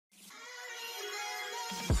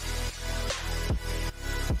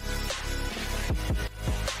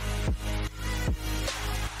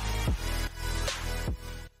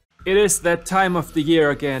It is that time of the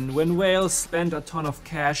year again, when whales spend a ton of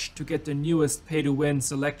cash to get the newest pay-to-win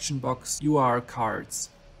Selection Box UR cards.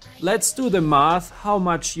 Let's do the math how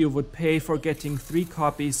much you would pay for getting 3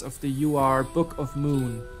 copies of the UR Book of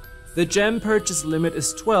Moon. The gem purchase limit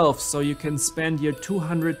is 12, so you can spend your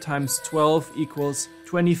 200 times 12 equals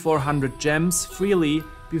 2400 gems freely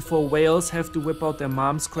before whales have to whip out their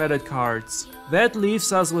mom's credit cards. That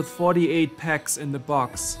leaves us with 48 packs in the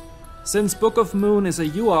box. Since Book of Moon is a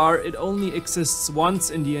UR, it only exists once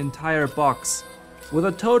in the entire box. With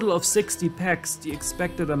a total of 60 packs, the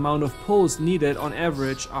expected amount of pulls needed on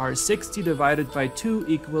average are 60 divided by 2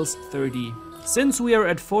 equals 30. Since we are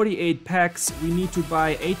at 48 packs, we need to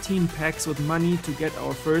buy 18 packs with money to get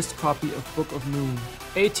our first copy of Book of Moon.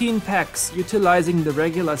 18 packs utilizing the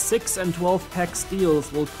regular 6 and 12 packs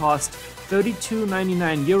deals will cost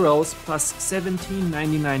 32.99 euros plus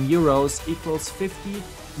 17.99 euros equals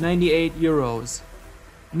 50.98 euros.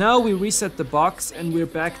 Now we reset the box and we're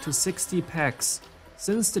back to 60 packs.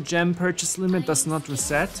 Since the gem purchase limit does not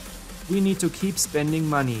reset, we need to keep spending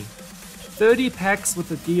money. 30 packs with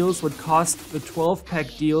the deals would cost the 12 pack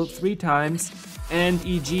deal 3 times and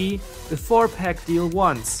e.g. the 4 pack deal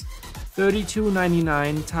once.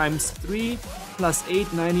 32.99 times 3 plus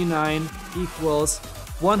 8.99 equals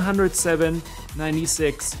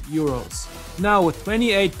 107.96 euros. Now with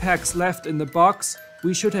 28 packs left in the box,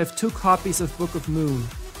 we should have 2 copies of Book of Moon.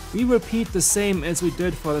 We repeat the same as we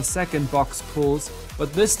did for the second box pulls,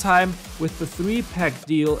 but this time with the 3 pack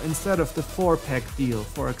deal instead of the 4 pack deal,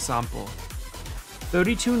 for example.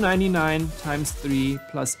 32.99 times 3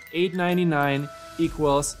 plus 8.99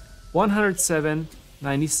 equals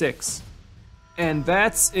 107.96. And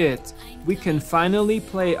that's it. We can finally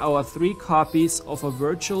play our 3 copies of a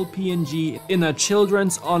virtual PNG in a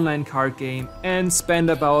children's online card game and spend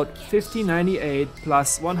about 50.98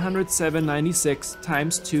 plus 107.96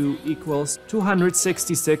 times 2 equals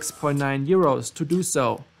 266.9 euros to do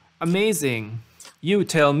so. Amazing! You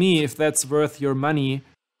tell me if that's worth your money